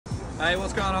Hey,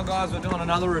 what's going on, guys? We're doing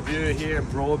another review here in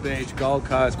Broadbeach, Gold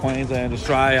Coast, Queensland,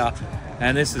 Australia,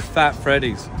 and this is Fat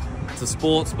Freddys. It's a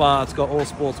sports bar. It's got all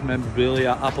sports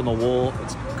memorabilia up on the wall.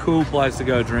 It's a cool place to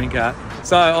go drink at.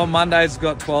 So on Mondays, it's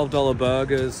got $12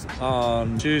 burgers.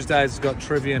 On Tuesdays, it's got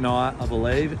trivia night, I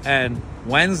believe. And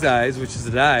Wednesdays, which is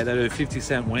today, they do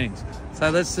 50-cent wings. So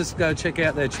let's just go check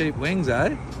out their cheap wings,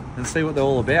 eh? And see what they're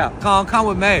all about. Come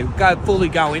with me. Fully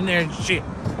go in there and shit.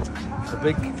 It's a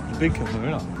big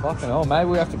kahuna. Fucking hell,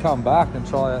 maybe we have to come back and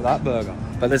try out that burger.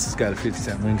 But let's just go to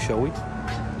 50-cent wings, shall we?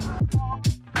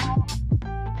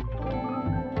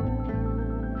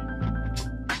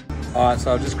 Alright,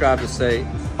 so I've just grabbed a seat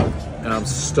and I'm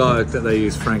stoked that they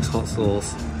use Frank's hot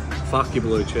sauce. Fuck your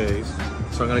blue cheese.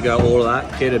 So I'm gonna go order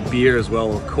that, get a beer as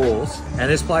well, of course. And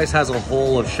this place has a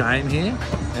hall of shame here,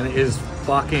 and it is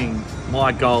fucking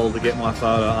my goal to get my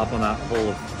photo up on that hall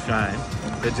of shame.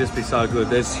 It'd just be so good.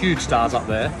 There's huge stars up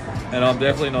there, and I'm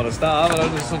definitely not a star, but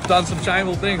I've just done some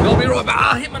shameful things. I'll be right back.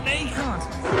 Ah, hit my knee, cunt.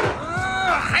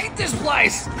 I hate this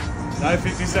place. No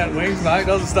 50-cent wings, mate.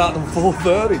 Doesn't start until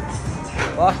 4:30.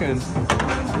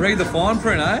 Fucking read the fine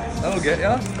print, eh? That'll get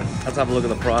ya. Let's have a look at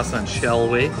the price then, shall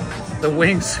we? The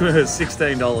wings were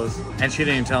 $16, and she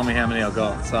didn't even tell me how many I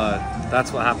got, so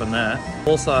that's what happened there.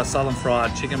 Also a southern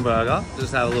fried chicken burger.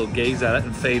 Just have a little geeze at it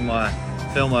and feed my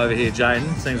film over here,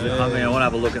 Jaden. Seems a bit hungry. I want to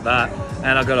have a look at that.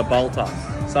 And I got a bolter.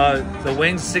 So the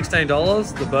wings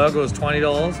 $16, the burger was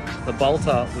 $20, the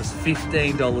bolter was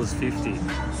 $15.50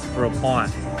 for a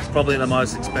pint. It's probably the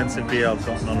most expensive beer I've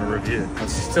gotten on a review.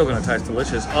 It's still going to taste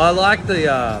delicious. I like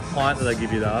the pint that they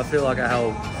give you though. I feel like a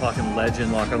hell fucking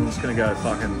legend. Like I'm just going to go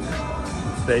fucking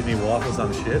beat me wife or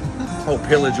some shit. Or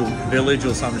pillage or village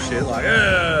or some shit. Like,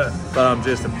 yeah. But I'm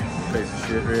just a piece of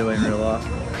shit really in real life.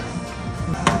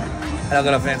 And I've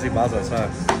got a fancy buzzer, so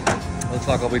looks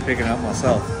like I'll be picking it up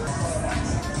myself.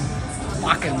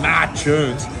 Fucking mad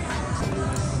tunes.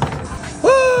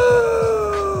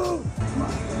 Woo!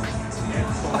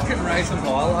 Fucking racing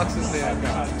Hilux is there.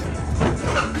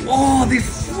 Oh,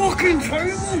 this fucking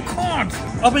table, cunt!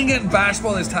 I've been getting bashed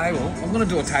by this table. I'm gonna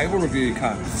do a table review,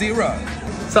 cunt. 0.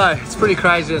 So, it's pretty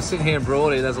crazy just sitting here in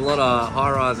Broadie. There's a lot of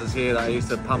high-rises here that I used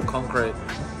to pump concrete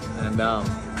and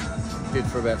did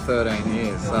for about 13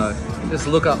 years. So, just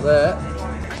look up there.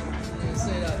 You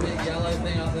see that big yellow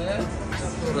thing up there?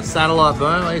 The satellite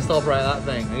boom, I used to operate that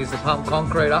thing. I used to pump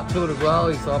concrete up to it as well.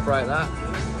 I used to operate that.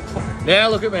 Now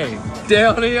look at me,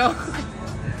 down here.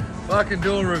 Fucking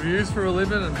doing reviews for a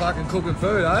living and fucking cooking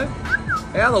food, eh?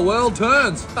 How the world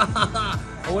turns. I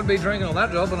wouldn't be drinking on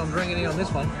that job, but I'm drinking here on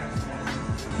this one.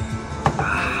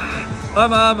 Hi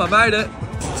Mum, I made it.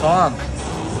 Time.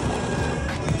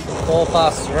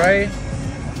 3:04.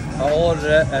 I ordered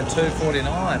it at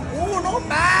 2:49. Oh, not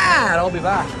bad. I'll be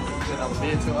back. Get another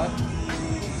beer too, eh?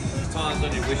 There's times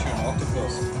when you wish you're an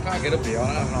octopus. I can't get a beer, I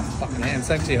don't have enough fucking hands.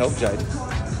 Thanks for your help, Jade.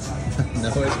 No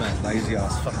worries, mate. Lazy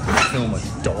ass fucking film a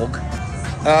dog.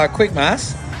 Quick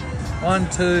mass. 1,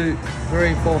 2,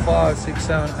 3, 4, 5, 6,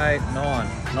 7, 8, 9.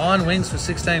 9 wings for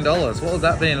 $16. What would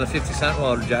that be in the 50-cent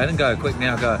world, Jaden? Go quick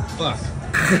now, go. Fuck.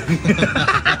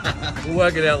 We'll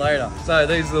work it out later. So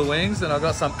these are the wings, and I've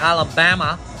got some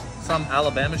Alabama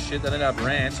shit. They don't have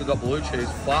ranch. I've got blue cheese.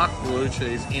 Fuck blue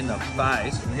cheese in the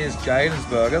face. And here's Jaden's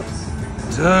burger.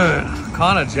 Dude,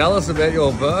 kind of jealous about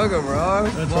your burger, bro.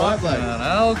 That's right, mate.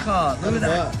 Hell, can't. Look at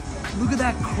that. Look at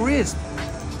that crisp.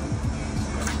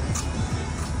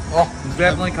 Oh, I'm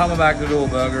definitely coming back to do a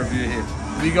burger review here.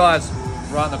 If you guys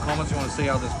write in the comments you want to see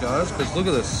how this goes, because look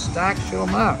at the stack shit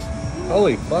on that.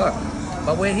 Holy fuck.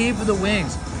 But we're here for the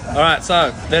wings. All right,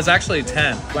 so there's actually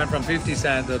 10. Went from 50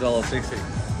 cents to $1.60.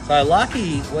 So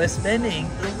lucky we're spending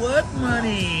the work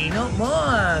money, not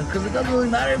mine, because it doesn't really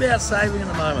matter about saving at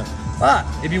the moment. But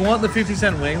if you want the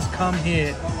 50-cent wings, come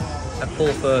here at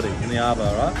 4:30 in the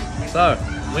Arvo, right? So,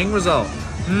 wing result.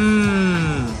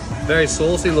 Very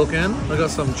saucy looking. I got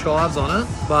some chives on it,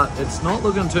 but it's not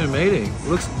looking too meaty. It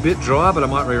looks a bit dry, but I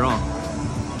might be wrong.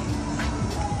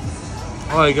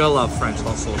 Oh, you gotta love French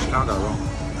hot sauce. You can't go wrong.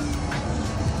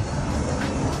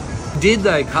 Did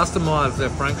they customize their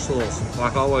French sauce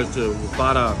like I always do, with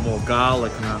butter, more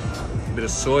garlic, and a bit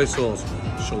of soy sauce?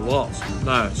 Shallots.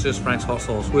 No, it's just Frank's hot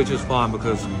sauce, which is fine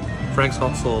because Frank's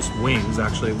hot sauce wings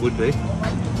actually would be.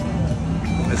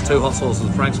 There's 2 hot sauces,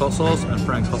 Frank's hot sauce and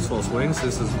Frank's hot sauce wings.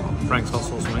 This is Frank's hot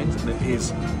sauce wings, and it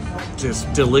is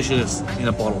just delicious in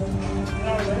a bottle.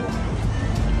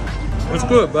 It's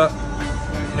good, but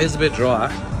it's a bit dry.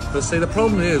 But see, the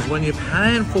problem is when you're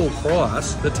paying full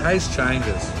price, the taste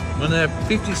changes. When they're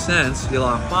 50 cents, you're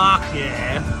like, fuck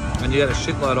yeah, and you get a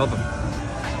shitload of them.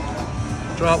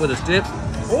 Try it with a dip.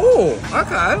 Oh,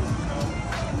 okay.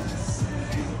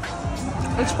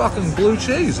 It's fucking blue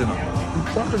cheese in it. You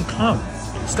fucking cunt.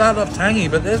 Started off tangy,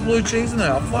 but there's blue cheese in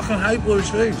there. I fucking hate blue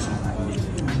cheese.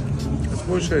 It's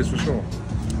blue cheese for sure.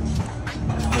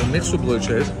 Well, mixed with blue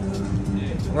cheese.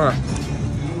 Right.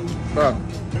 But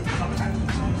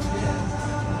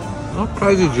not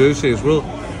crazy juicy. It's real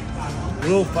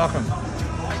fucking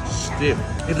stiff.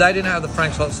 If they didn't have the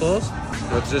Frank's hot sauce,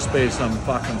 it would just be some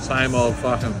fucking same old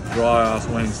fucking dry ass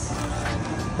wings.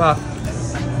 But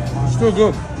still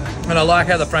good. And I like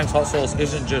how the Frank's hot sauce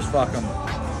isn't just fucking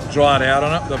dried out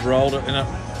on it. They've rolled it in it,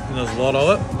 and there's a lot of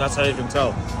it. And that's how you can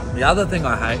tell. The other thing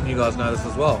I hate, and you guys know this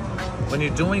as well, when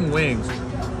you're doing wings,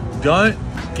 don't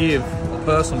give a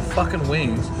person fucking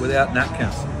wings without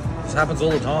napkins. This happens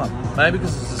all the time. Maybe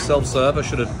because it's a self-serve, I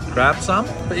should have grabbed some.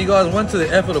 But you guys went to the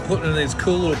effort of putting in these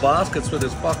cool little baskets with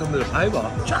this fucking bit of paper.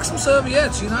 Chuck some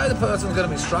serviettes. You know the person's going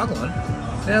to be struggling.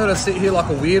 Now I've got to sit here like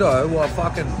a weirdo while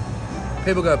fucking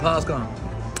people go past going,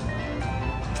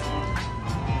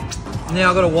 now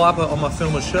I've got to wipe it on my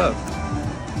filmer's shirt.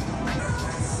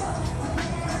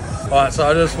 Alright, so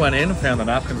I just went in and found the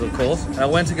napkins, of course. I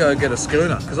went to go get a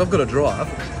schooner, because I've got to drive.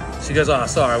 She goes, oh,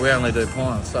 sorry, we only do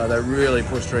pints. So they really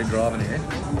push drink driving here.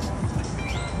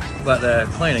 But their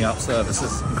cleaning up service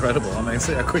is incredible. I mean,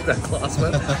 see how quick that glass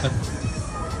went?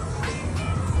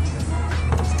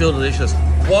 Still delicious.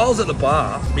 While I was at the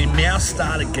bar, my mouth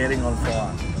started getting on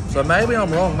fire. So maybe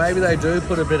I'm wrong. Maybe they do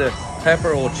put a bit of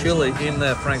pepper or chili in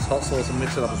their Frank's hot sauce and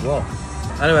mix it up as well.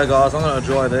 Anyway, guys, I'm going to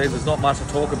enjoy these. There's not much to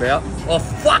talk about. Oh,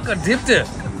 fuck, I dipped it.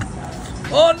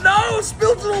 Oh, no, I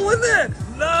spilled it all in there.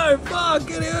 No, fuck,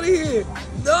 get out of here.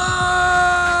 No!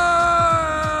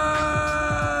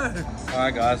 All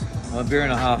right, guys, I'm a beer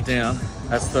and a half down.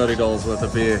 That's $30 worth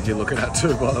of beer you're looking at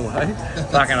too, by the way.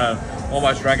 Fucking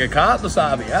almost drank a carton this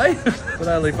Arby, eh? But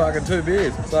only fucking 2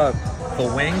 beers. So, for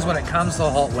wings, when it comes to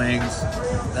hot wings,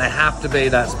 they have to be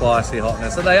that spicy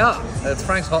hotness. So they are. It's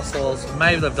Frank's hot sauce.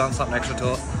 Maybe they've done something extra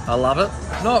to it. I love it.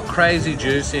 Not crazy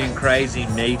juicy and crazy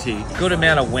meaty. Good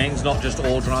amount of wings, not just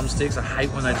all drumsticks. I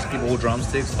hate when they just give all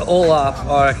drumsticks. All up,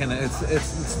 I reckon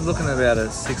it's looking at about a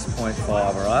 6.5,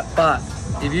 all right? But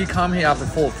if you come here after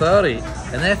 4:30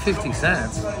 and they're 50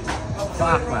 cents,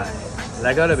 fuck, mate.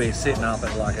 They got to be sitting up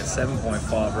at like a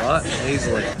 7.5, right?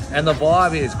 Easily. And the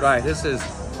vibe here is great. This is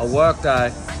a work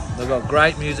day. They've got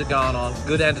great music going on,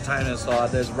 good entertainment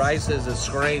inside. There's races, there's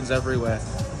screens everywhere.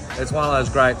 It's one of those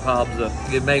great pubs that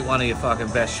you meet one of your fucking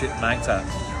best shit mates at.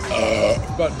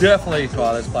 But definitely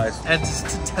try this place. And just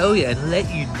to tell you and let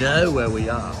you know where we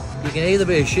are, you can either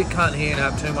be a shit cunt here and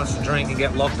have too much to drink and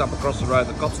get locked up across the road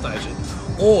at the cop station,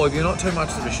 or if you're not too much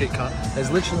of a shit cunt, there's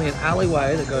literally an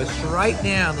alleyway that goes straight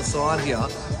down the side here,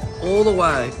 all the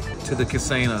way to the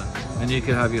casino, and you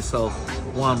can have yourself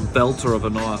one belter of a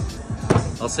night.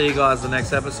 I'll see you guys in the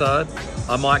next episode.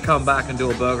 I might come back and do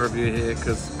a burger review here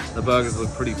because the burgers look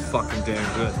pretty fucking damn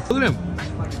good. Look at him.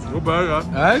 Good burger.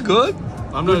 Hey, good.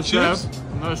 I'm no chef.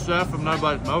 I'm no chef. I'm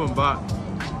nobody's mother, but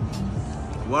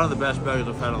one of the best burgers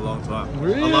I've had in a long time.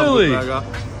 Really? I love the burger.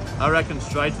 I reckon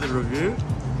straight to the review.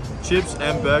 Chips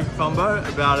and burger combo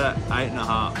about at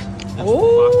 8.5.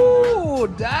 Oh,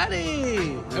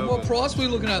 daddy. Real And what good. price are we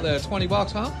looking at there? 20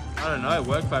 bucks, huh? I don't know.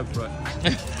 Work paid for it.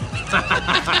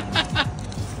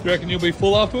 You reckon you'll be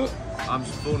full after it? I'm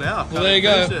full now. Well, there you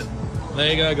go. There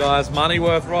you go, guys. Money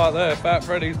worth right there. Fat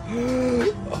Freddys.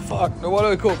 Oh, fuck. No, what do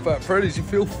we call Fat Freddys? You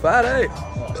feel fat, eh?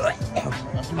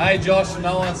 Hey, Josh and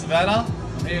Noah and Savannah.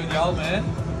 I'm here with the old man.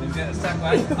 He's getting a stack,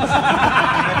 mate.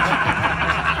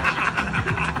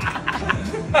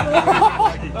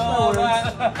 Oh,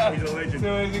 man. He's a legend.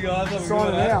 Too easy, guys. Have a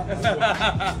Sign good it one. out.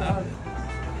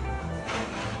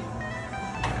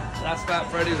 That's Fat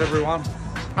Freddys, everyone.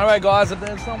 Alright, guys, if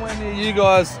there's somewhere near you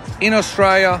guys in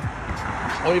Australia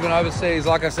or even overseas,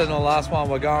 like I said in the last one,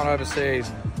 we're going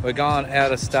overseas, we're going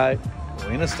out of state,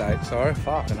 or interstate, sorry,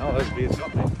 fucking hell, those beers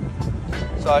got me.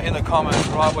 So in the comments,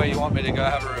 right where you want me to go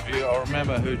have a review, I'll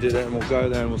remember who did it and we'll go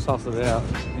there and we'll suss it out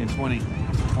in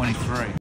 2023.